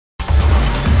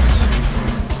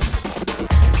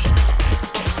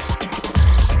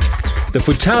The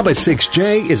Futaba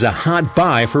 6J is a hot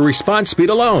buy for response speed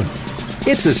alone.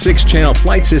 It's a 6-channel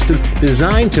flight system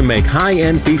designed to make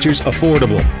high-end features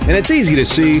affordable, and it's easy to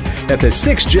see that the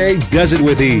 6J does it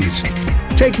with ease.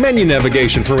 Take menu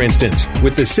navigation for instance.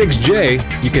 With the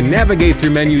 6J, you can navigate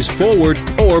through menus forward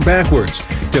or backwards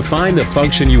to find the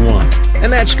function you want.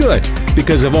 And that's good,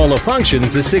 because of all the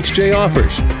functions the 6J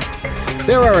offers.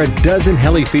 There are a dozen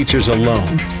heli features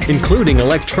alone, including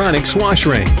electronic swash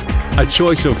ring, a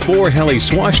choice of 4 heli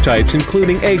swash types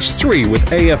including H3 with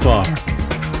AFR,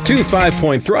 2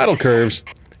 5-point throttle curves,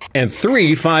 and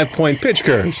 3 5-point pitch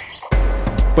curves.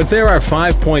 But there are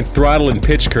 5-point throttle and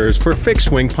pitch curves for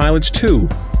fixed-wing pilots too,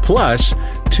 plus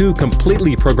 2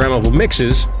 completely programmable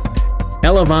mixes,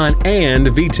 elevon and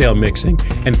V-tail mixing,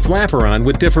 and flaperon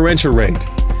with differential rate.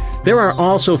 There are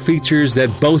also features that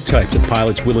both types of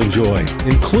pilots will enjoy,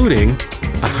 including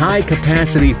a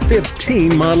high-capacity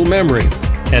 15 model memory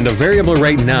and a variable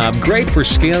rate knob great for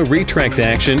scale retract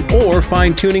action or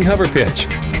fine-tuning hover pitch.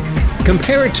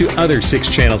 Compare it to other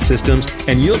 6-channel systems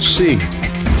and you'll see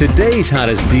today's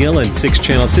hottest deal in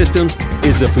 6-channel systems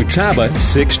is the Futaba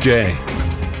 6J.